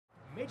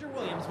Major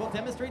Williams will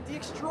demonstrate the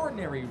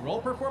extraordinary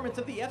roll performance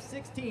of the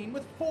F-16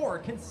 with 4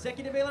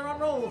 consecutive aileron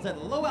rolls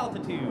at low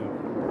altitude.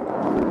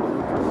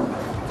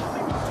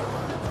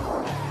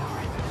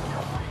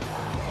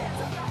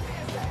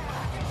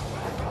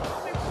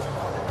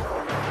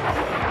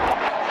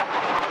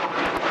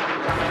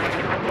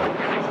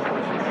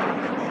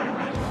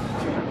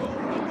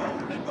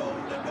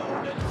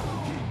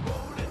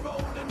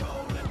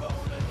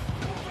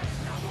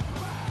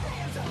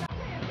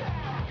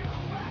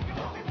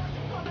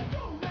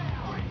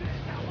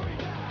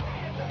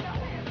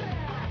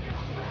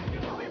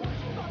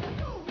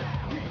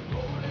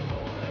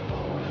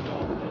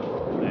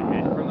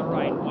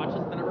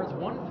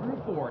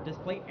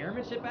 Display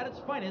airmanship at its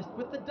finest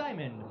with the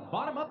Diamond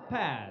bottom-up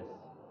pass.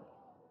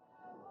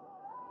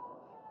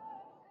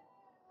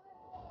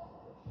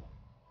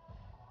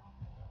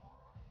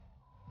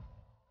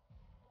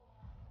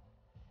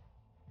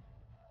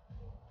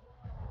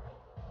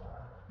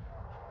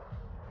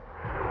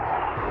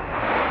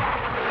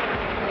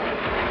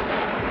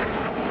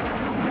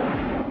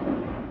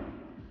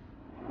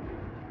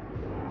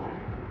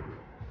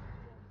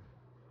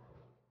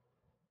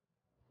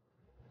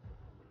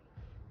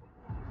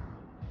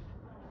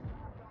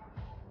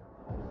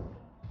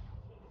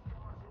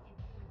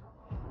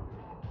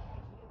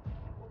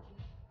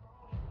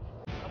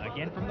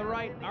 Again from the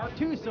right, our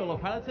 2 solo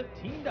pilots have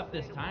teamed up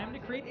this time to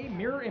create a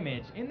mirror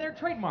image in their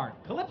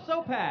trademark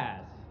Calypso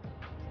Pass.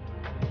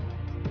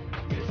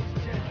 This is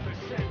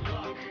 10%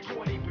 luck,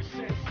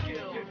 20%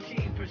 skill,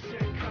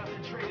 15%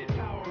 concentrated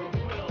power of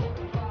will,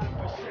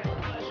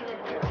 5% pleasure,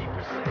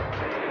 50%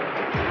 pain.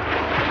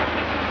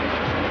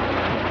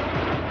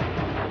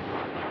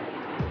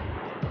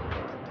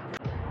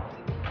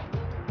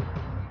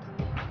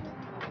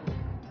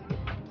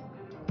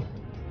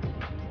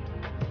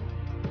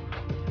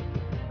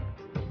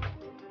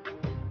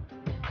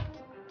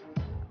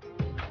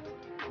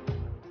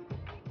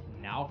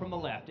 Now from the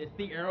left, it's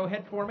the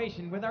arrowhead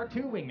formation with our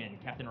 2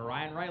 wingmen, Captain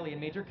Ryan Riley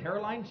and Major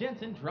Caroline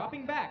Jensen,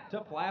 dropping back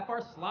to fly off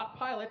our slot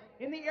pilot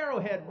in the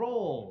arrowhead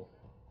roll.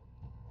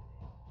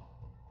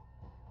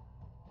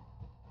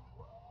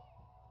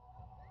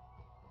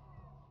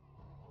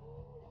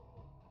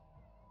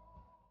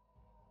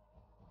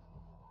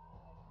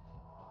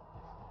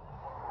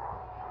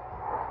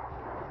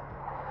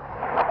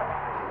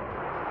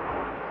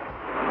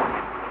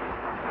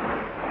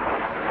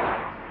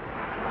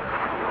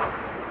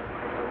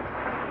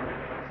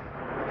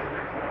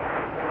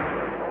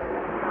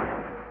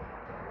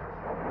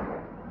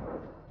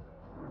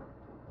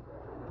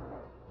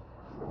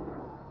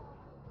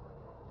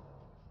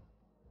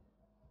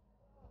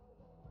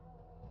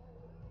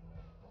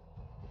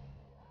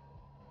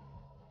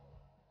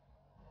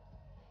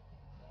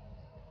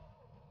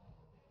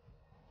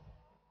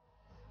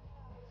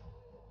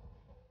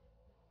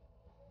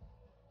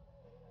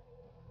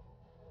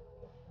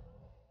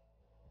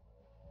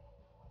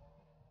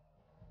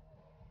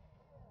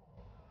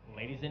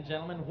 Ladies and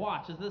gentlemen,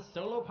 watch as the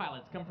solo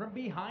pilots come from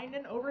behind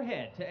and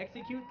overhead to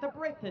execute the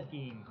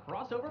breathtaking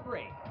crossover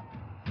break.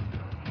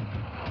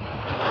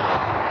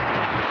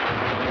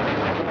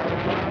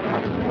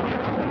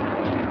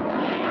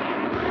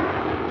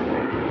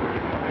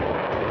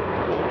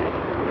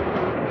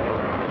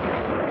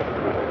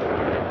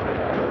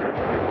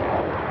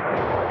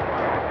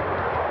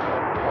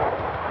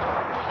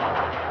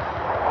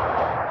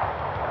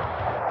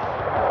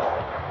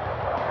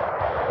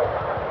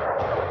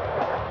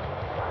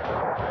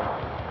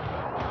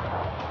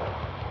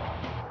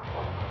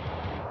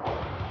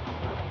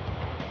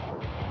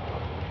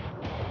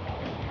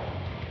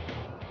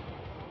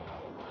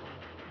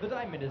 The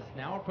Diamond is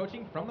now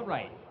approaching from the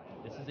right.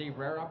 This is a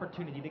rare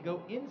opportunity to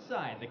go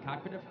inside the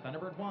cockpit of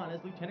Thunderbird 1 as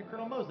Lieutenant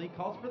Colonel Mosley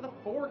calls for the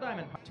 4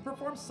 Diamond pilots to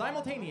perform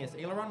simultaneous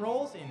aileron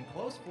rolls in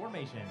close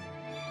formation.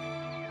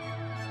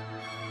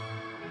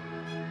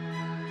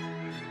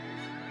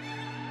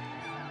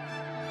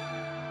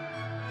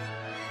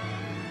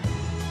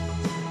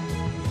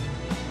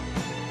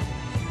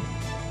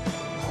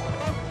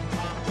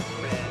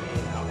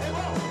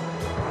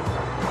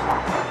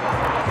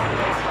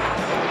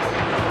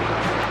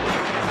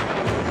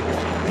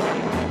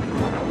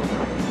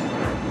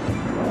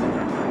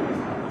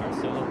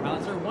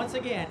 Once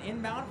again,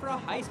 inbound for a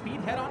high-speed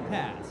head-on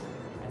pass.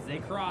 As they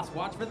cross,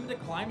 watch for them to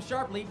climb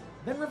sharply,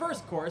 then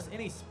reverse course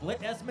in a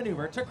split S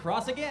maneuver to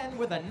cross again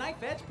with a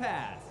knife-edge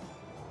pass.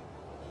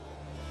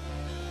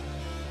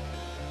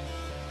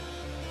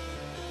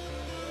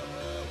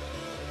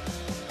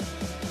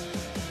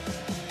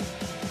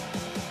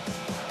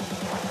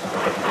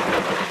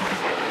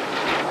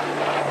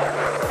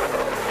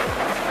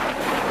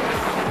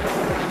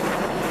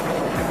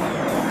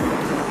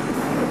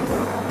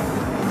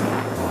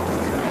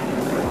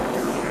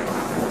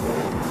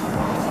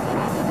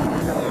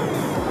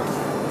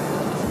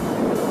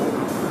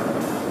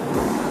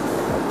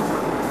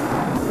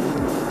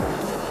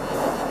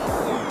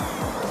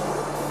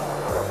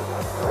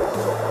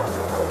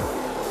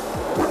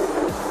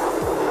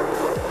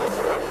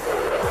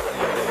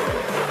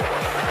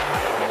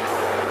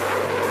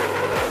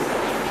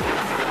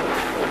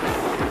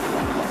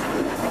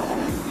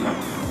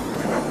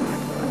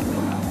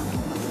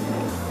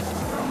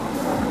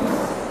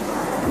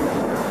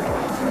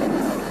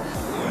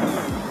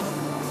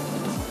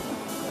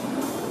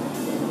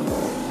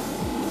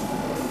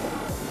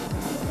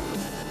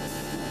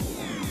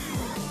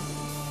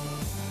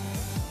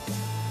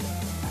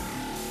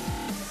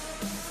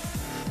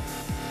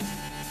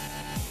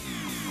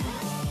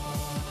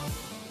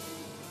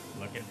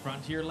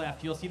 Down to your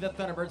left, you'll see the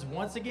Thunderbirds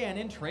once again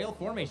in trail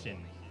formation.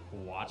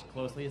 Watch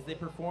closely as they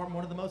perform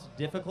one of the most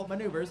difficult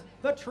maneuvers,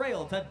 the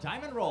trail to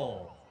diamond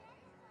roll.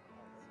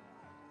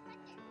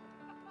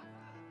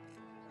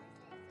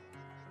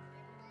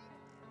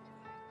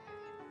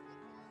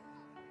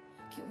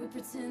 Can we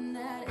pretend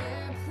that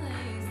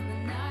airplanes in the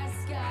night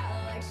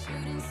sky like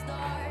shooting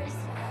stars?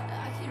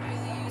 I could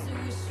really use a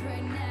wish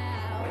right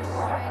now, wish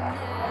right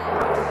now,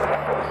 wish right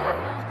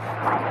now.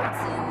 Can we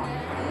pretend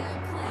that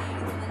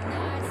airplanes in the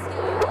night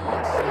sky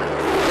like shooting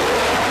stars?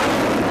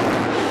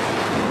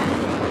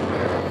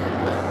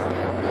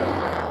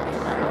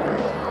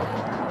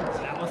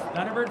 That was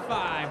Thunderbird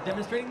 5,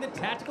 demonstrating the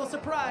tactical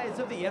surprise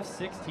of the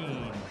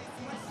F-16.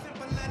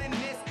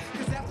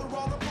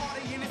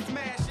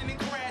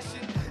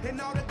 And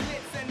all the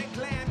glitz and the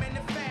glam and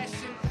the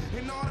fashion,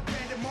 and all the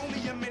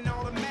pandemonium and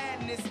all the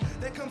madness.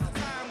 There comes a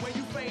time when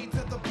you fade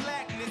to the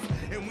blackness,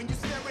 and when you're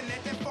staring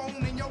at that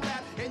phone in your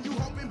lap, and you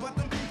hoping but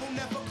them people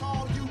never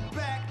call you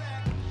back.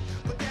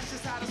 But that's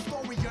just how the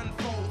story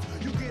unfolds.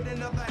 You get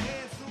another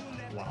hand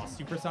soon. While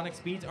supersonic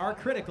speeds are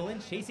critical in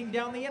chasing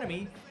down the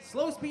enemy,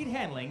 slow speed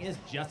handling is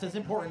just as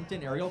important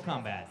in aerial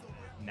combat.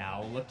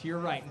 Now look to your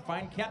right and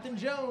find Captain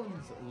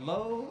Jones,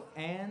 low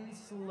and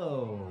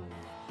slow.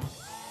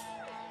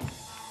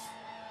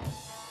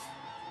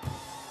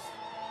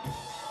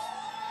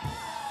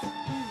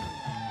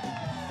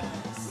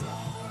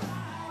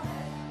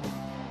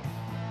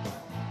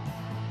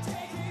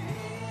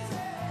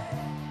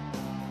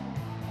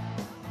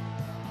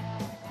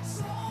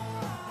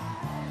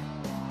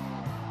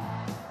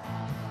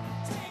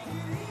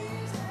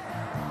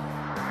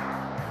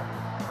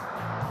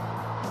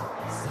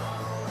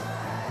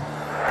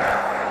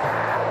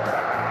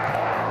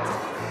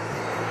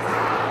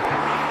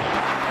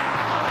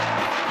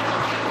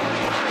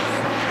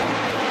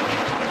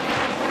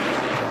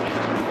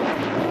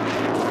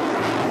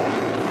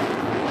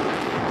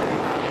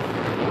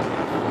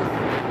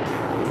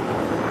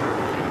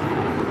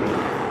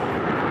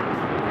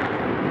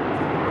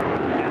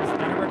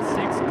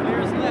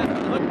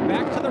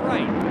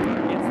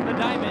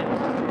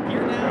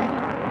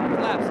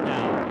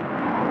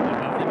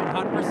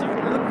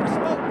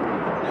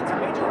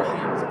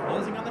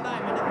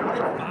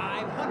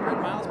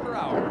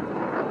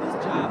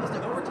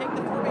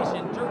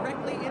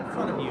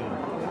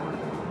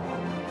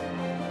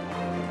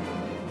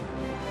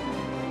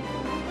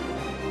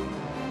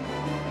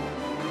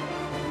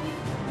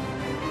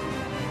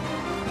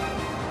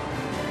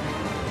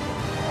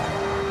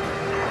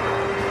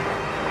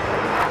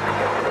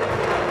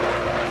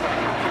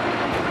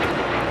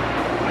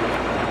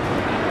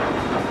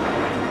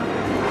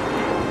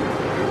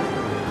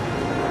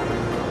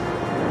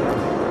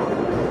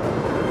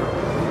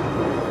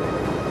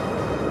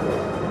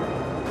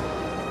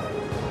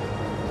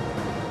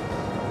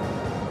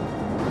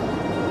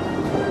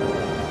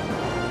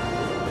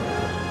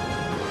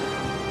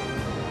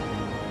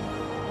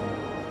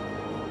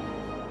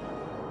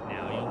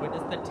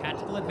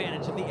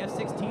 Advantage of the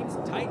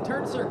F-16's tight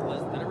turn circle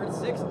as Thunderbird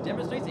 6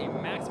 demonstrates a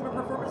maximum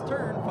performance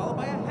turn followed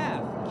by a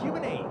half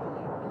Cuban 8.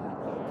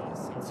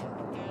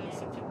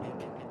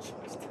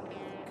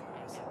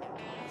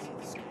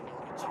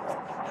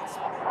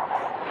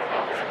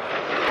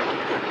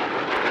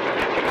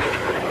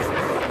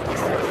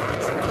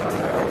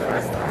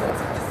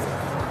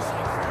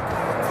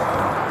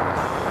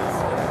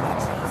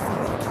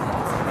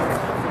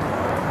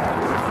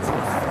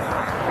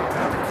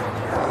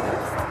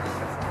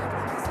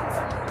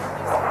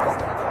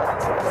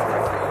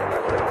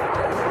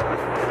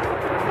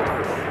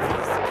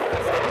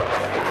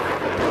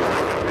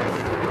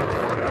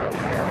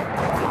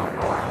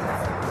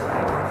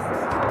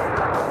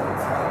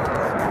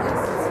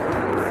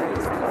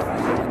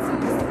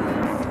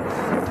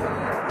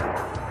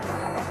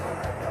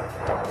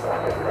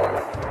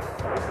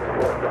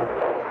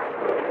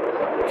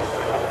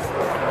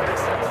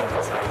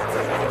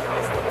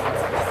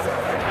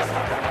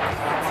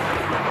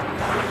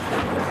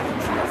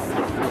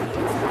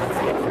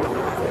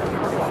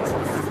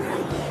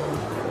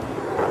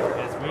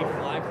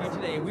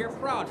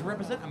 To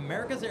represent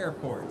America's Air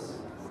Force.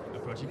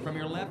 Approaching from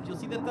your left, you'll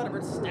see the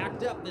Thunderbirds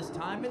stacked up, this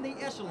time in the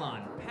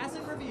echelon. Pass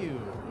and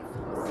review.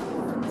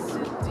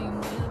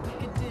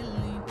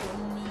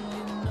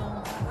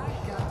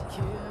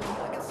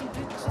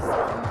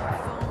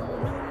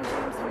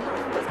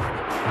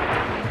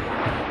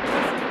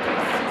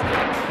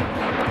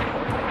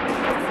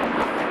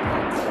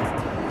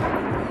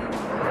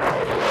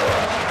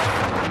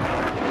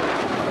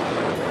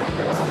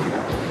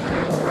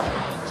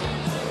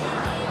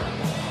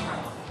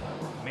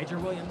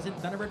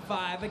 Thunderbird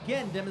 5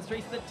 again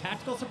demonstrates the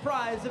tactical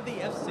surprise of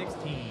the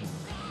F-16.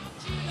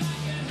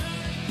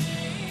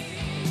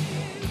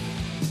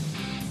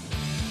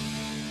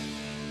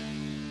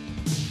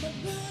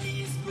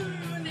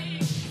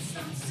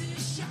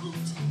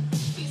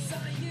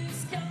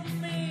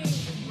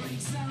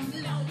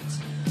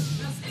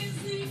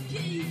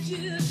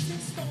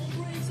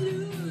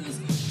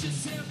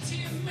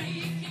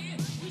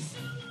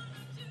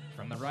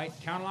 right,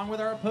 count along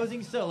with our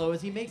opposing solo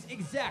as he makes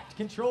exact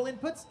control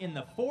inputs in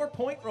the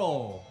 4-point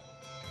roll.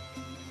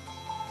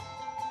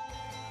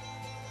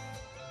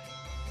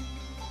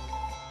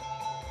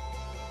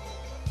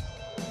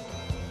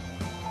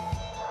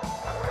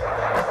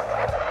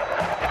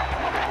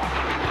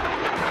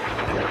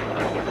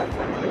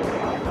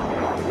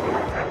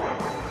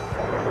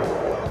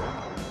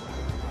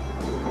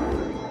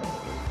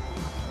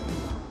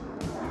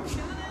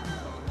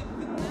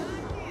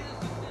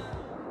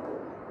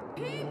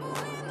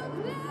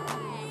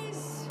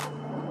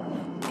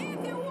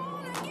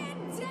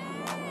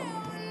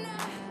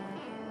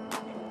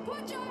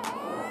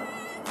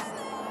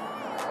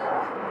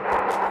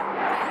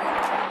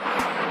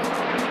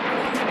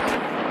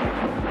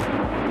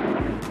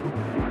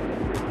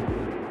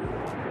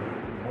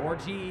 More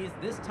G's,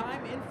 this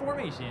time in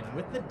formation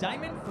with the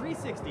Diamond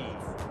 360.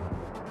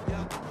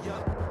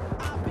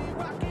 I'll be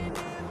rocking in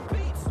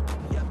beats.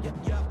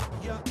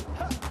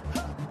 Ha,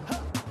 ha,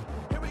 ha.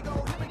 Here we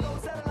go,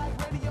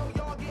 satellite radio,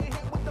 y'all get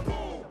hit with the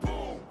boom,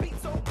 boom. Beat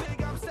so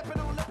big, I'm stepping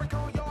on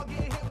leprechaun, y'all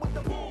get hit with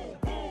the boom,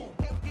 boom.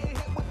 Get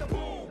hit with the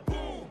boom,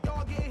 boom.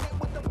 Y'all get hit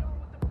with the boom.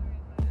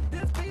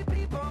 This beat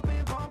be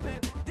bumping, bumping.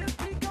 This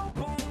beat go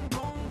boom,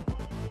 boom.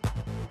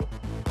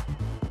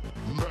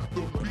 Let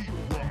the beat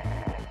rock.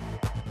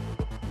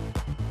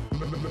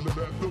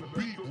 Let the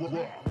beat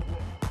rock.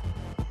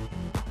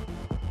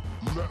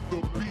 Let the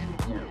beat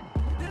rock.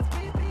 This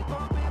beat be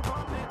bumping,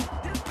 bumping.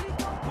 This beat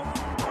go boom,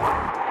 boom.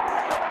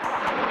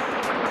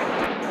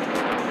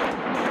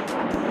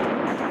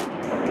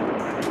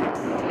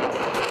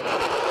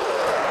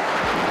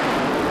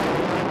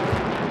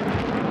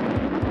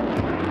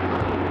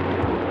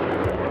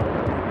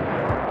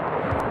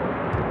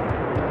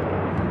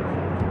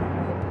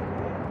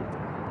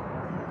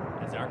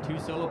 As our two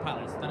solo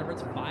pilots,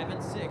 Thunderbirds 5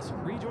 and 6,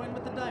 rejoin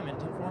with the Diamond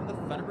to form the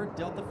Thunderbird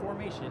Delta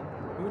formation,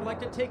 we would like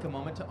to take a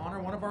moment to honor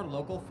one of our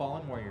local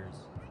fallen warriors.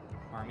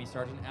 Army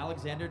Sergeant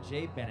Alexander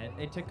J. Bennett,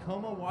 a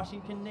Tacoma,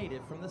 Washington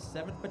native from the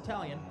 7th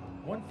Battalion,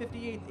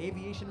 158th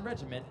Aviation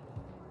Regiment,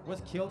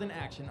 was killed in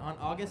action on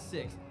August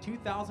 6,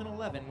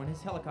 2011 when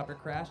his helicopter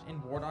crashed in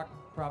Wardak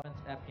Province,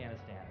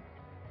 Afghanistan.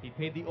 He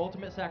paid the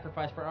ultimate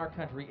sacrifice for our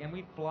country, and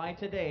we fly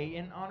today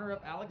in honor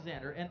of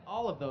Alexander and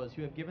all of those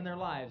who have given their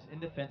lives in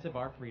defense of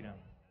our freedom.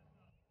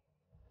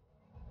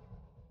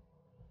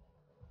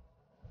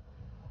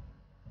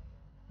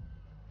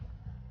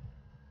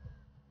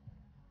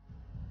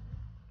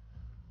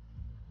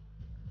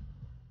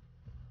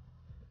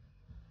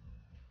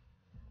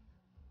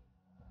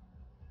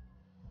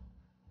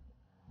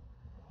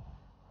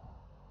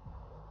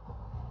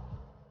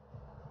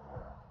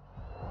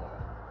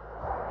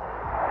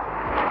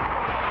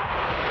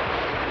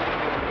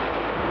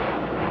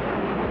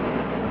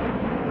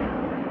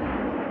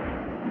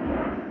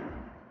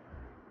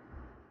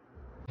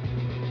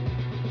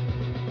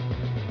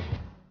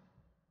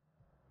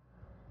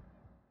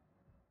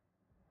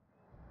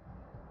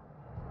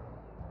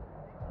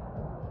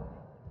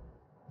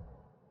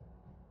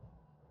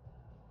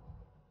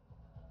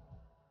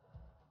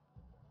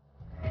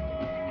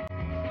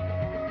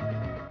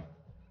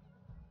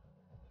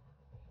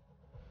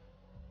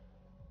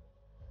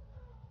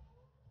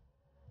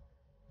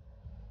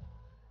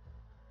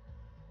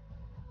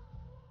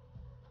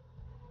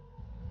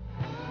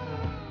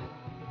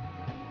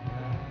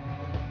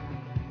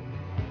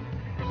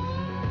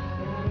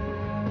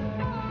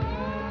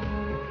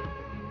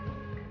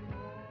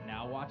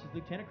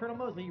 Lieutenant Colonel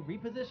Mosley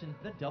repositions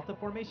the Delta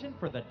formation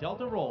for the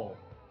Delta roll.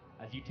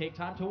 As you take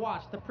time to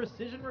watch the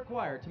precision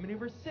required to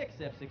maneuver 6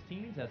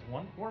 F-16s as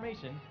one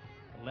formation,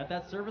 let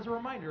that serve as a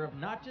reminder of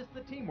not just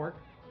the teamwork,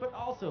 but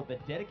also the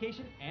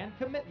dedication and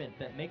commitment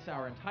that makes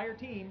our entire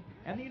team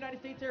and the United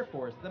States Air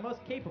Force the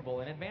most capable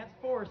and advanced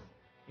force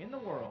in the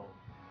world.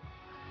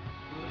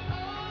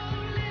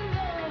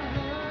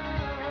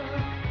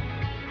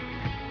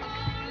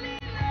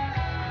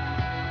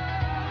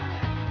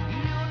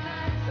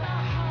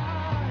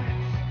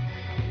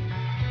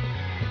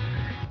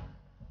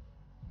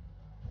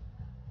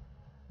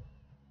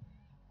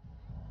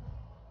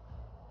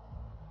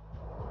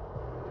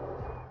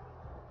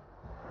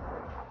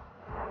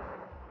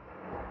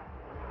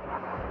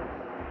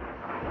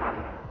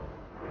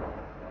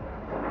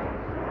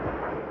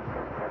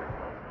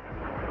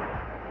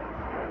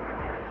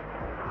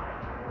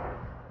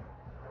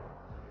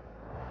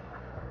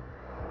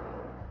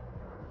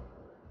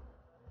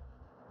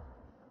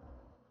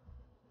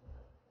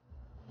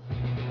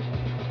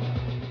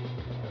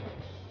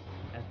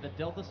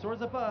 Delta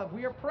soars above,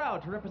 we are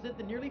proud to represent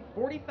the nearly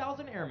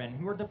 40,000 airmen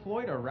who are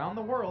deployed around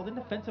the world in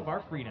defense of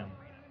our freedom.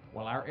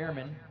 While our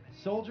airmen,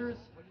 soldiers,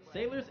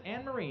 sailors,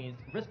 and Marines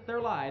risk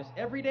their lives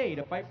every day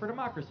to fight for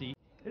democracy,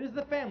 it is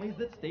the families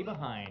that stay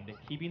behind,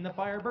 keeping the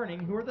fire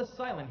burning, who are the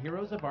silent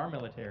heroes of our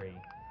military.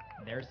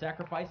 Their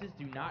sacrifices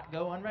do not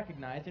go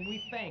unrecognized, and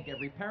we thank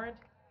every parent,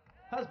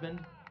 husband,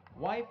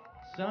 wife,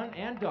 son,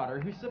 and daughter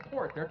who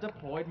support their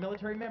deployed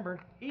military member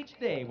each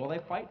day while they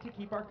fight to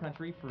keep our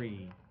country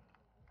free.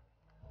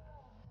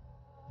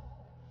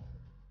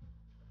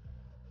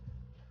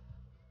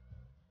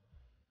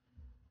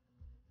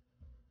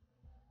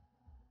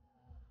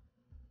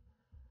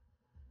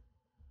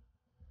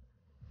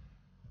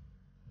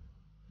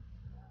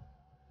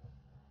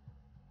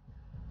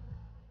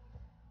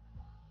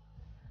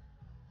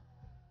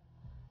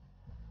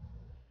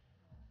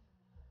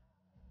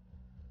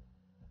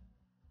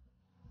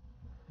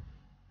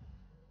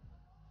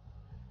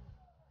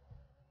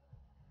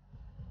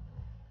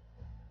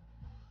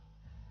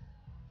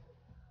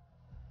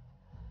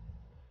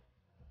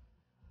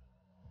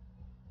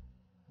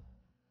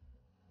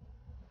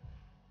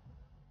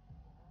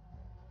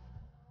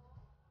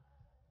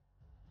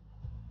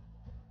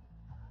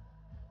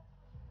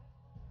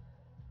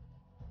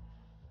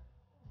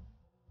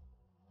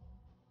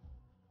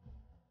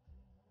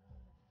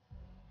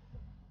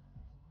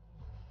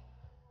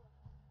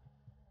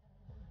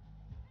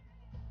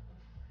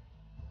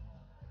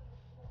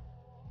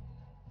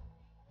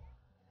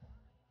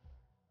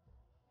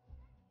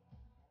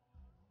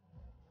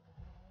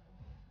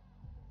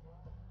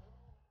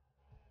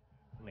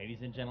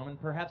 Ladies and gentlemen,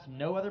 perhaps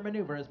no other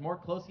maneuver is more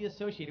closely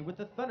associated with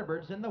the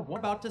Thunderbirds than the one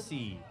about to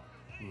see.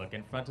 Look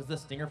in front as the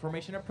Stinger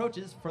formation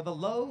approaches for the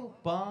low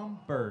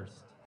bomb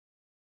burst.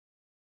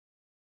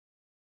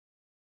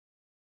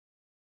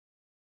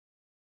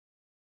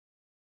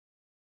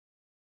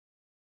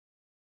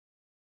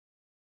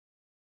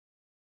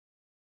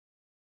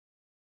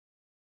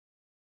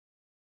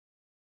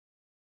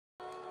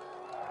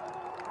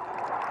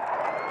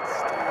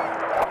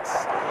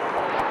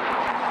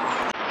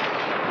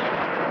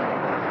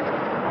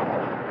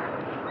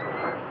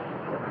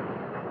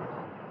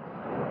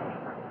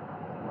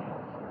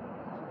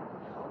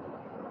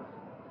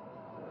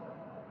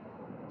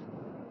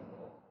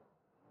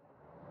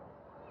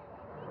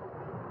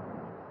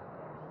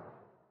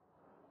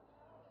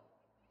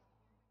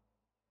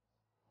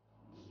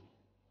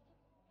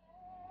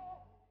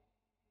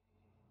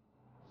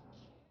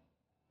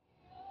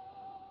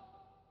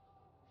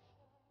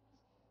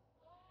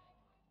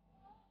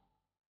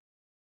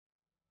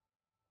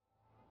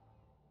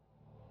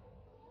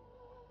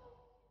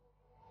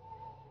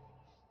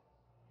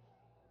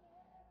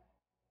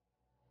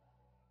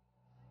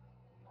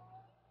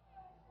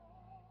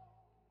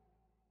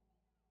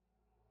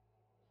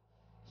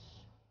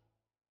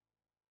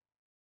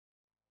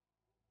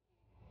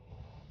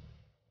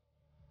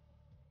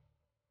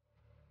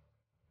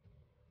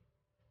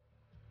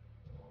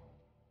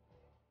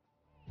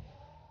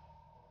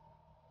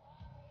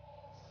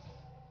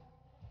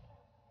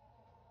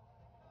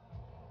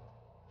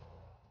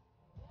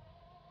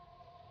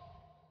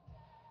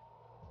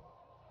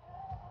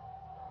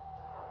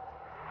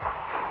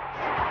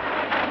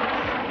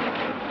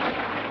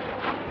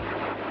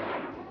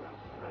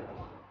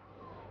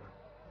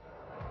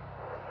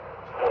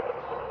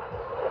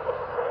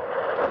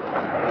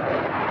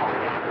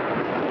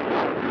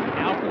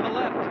 Now from the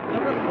left, the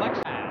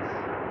reflection pass.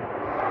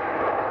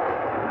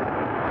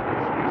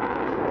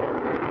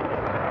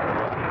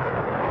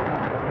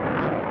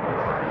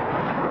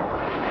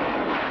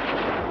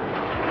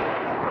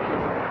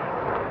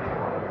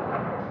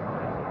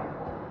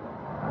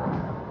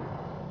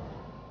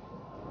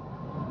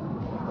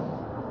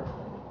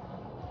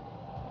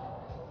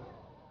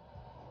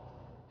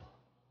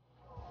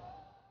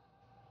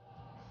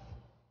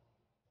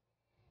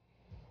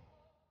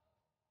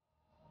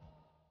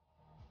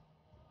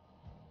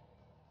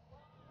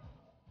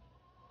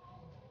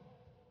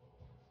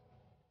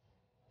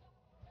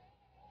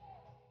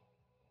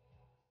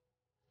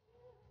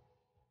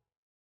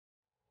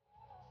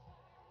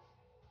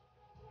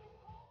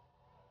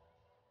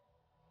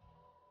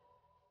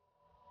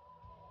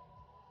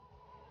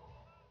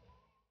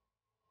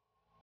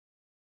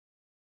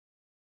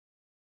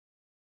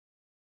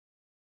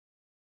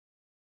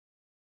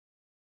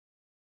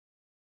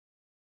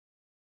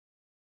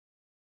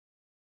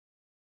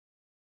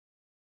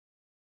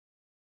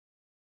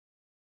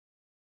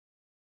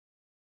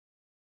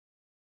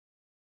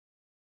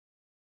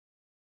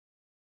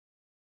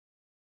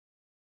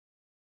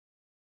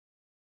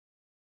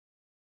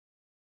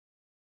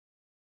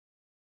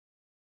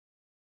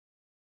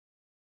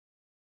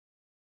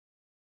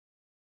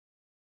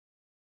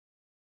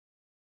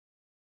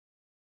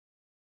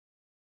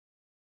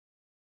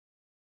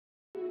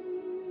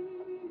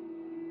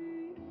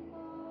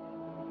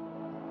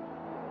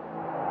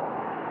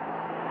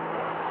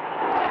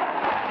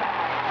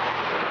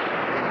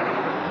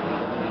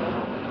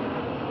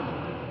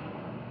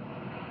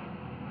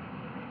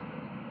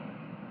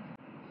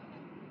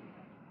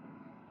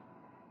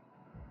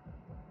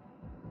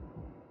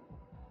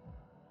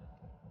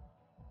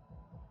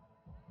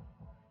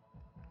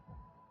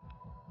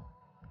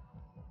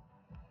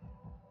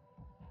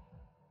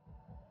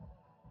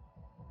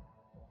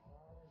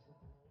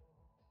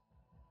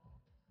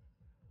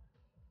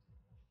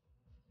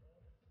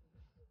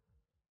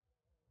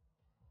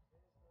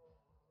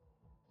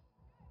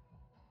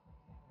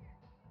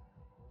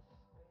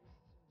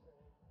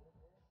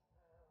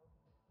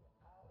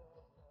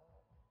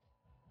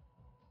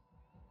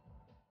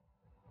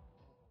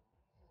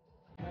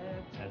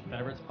 As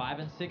Thunderbirds 5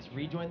 and 6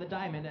 rejoin the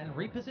diamond and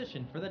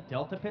reposition for the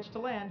Delta pitch to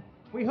land,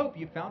 we hope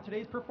you found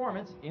today's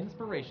performance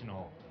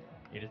inspirational.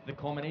 It is the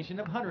culmination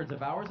of hundreds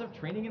of hours of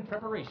training and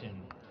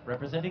preparation,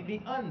 representing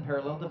the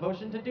unparalleled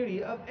devotion to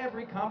duty of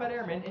every combat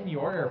airman in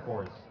your Air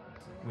Force.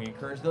 We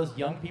encourage those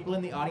young people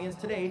in the audience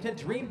today to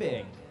dream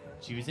big,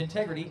 choose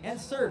integrity, and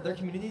serve their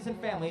communities and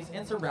families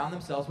and surround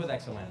themselves with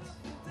excellence.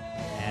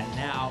 And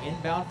now,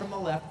 inbound from the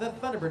left, the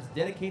Thunderbirds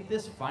dedicate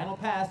this final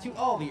pass to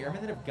all the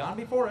airmen that have gone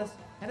before us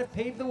and have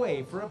paved the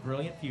way for a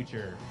brilliant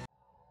future.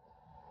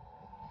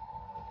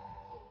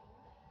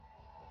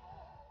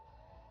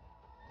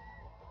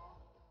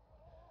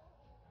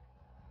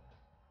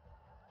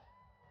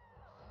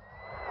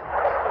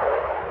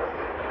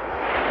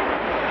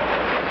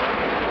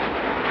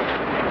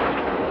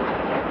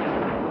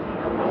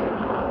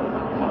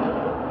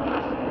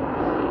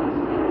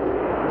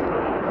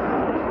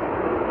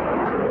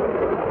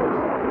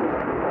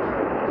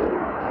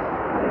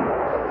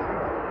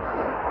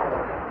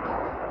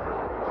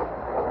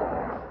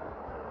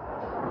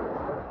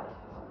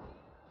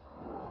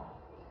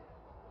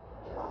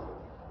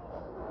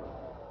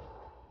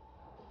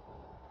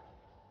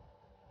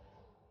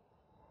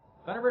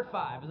 Thunderbird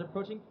 5 is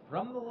approaching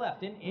from the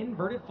left in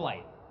inverted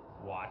flight.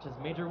 Watch as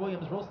Major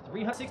Williams rolls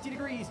 360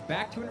 degrees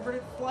back to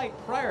inverted flight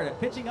prior to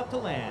pitching up to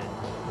land.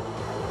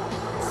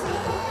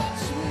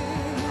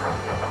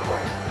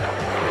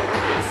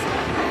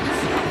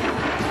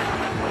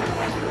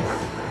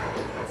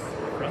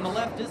 From the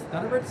left is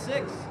Thunderbird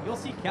 6. You'll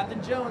see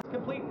Captain Jones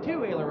complete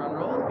 2 aileron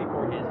rolls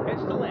before his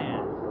pitch to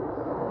land.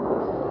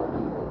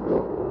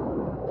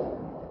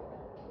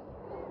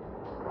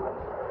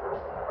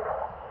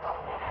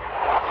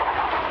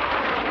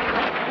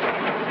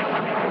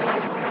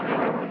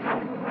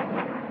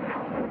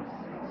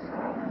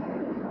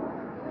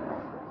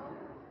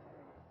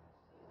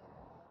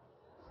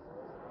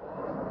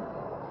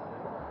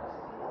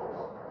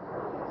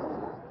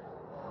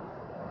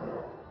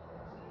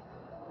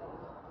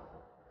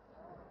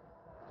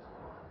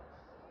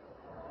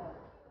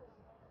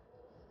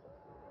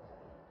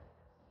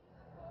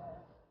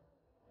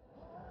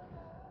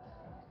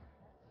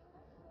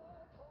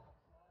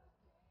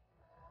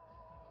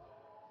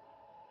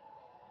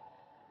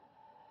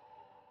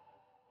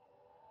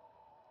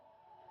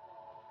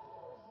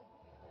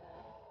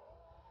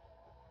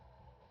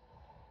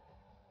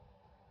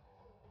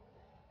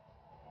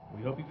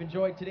 We hope you've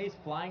enjoyed today's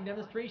flying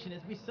demonstration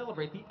as we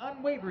celebrate the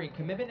unwavering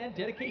commitment and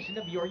dedication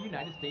of your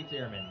United States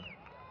Airmen.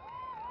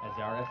 As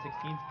our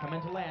F-16s come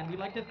into land, we'd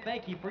like to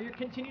thank you for your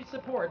continued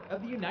support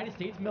of the United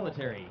States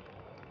military.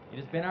 It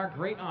has been our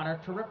great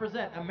honor to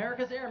represent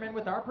America's Airmen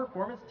with our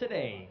performance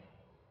today.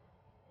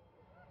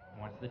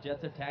 Once the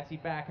jets have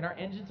taxied back and our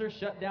engines are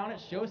shut down at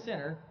Show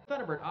Center,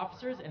 Thunderbird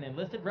officers and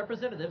enlisted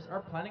representatives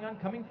are planning on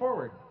coming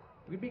forward.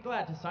 We'd be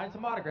glad to sign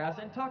some autographs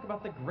and talk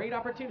about the great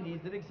opportunities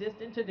that exist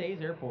in today's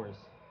Air Force.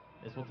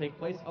 This will take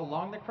place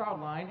along the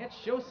crowd line at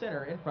Show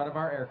Center in front of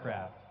our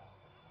aircraft.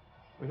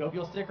 We hope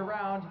you'll stick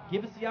around,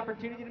 give us the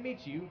opportunity to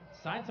meet you,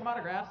 sign some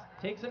autographs,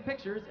 take some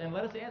pictures, and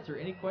let us answer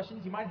any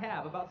questions you might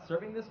have about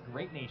serving this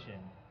great nation.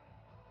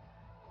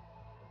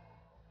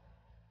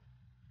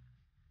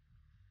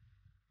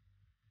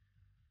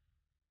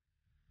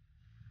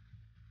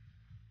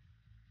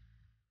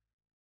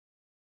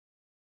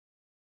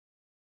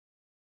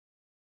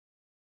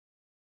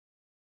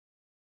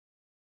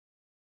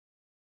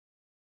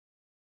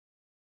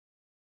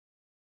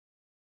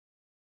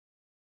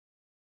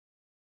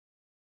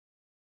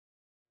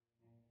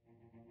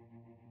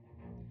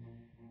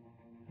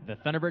 The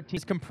Thunderbird team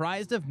is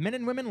comprised of men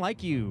and women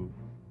like you,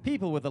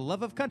 people with a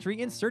love of country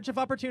in search of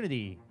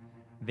opportunity.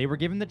 They were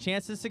given the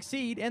chance to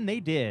succeed, and they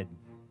did.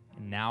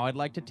 Now I'd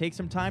like to take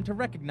some time to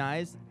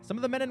recognize some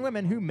of the men and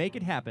women who make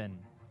it happen.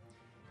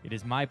 It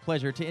is my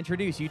pleasure to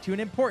introduce you to an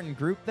important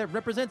group that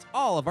represents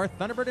all of our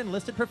Thunderbird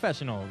enlisted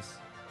professionals.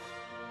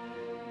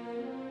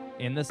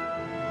 In this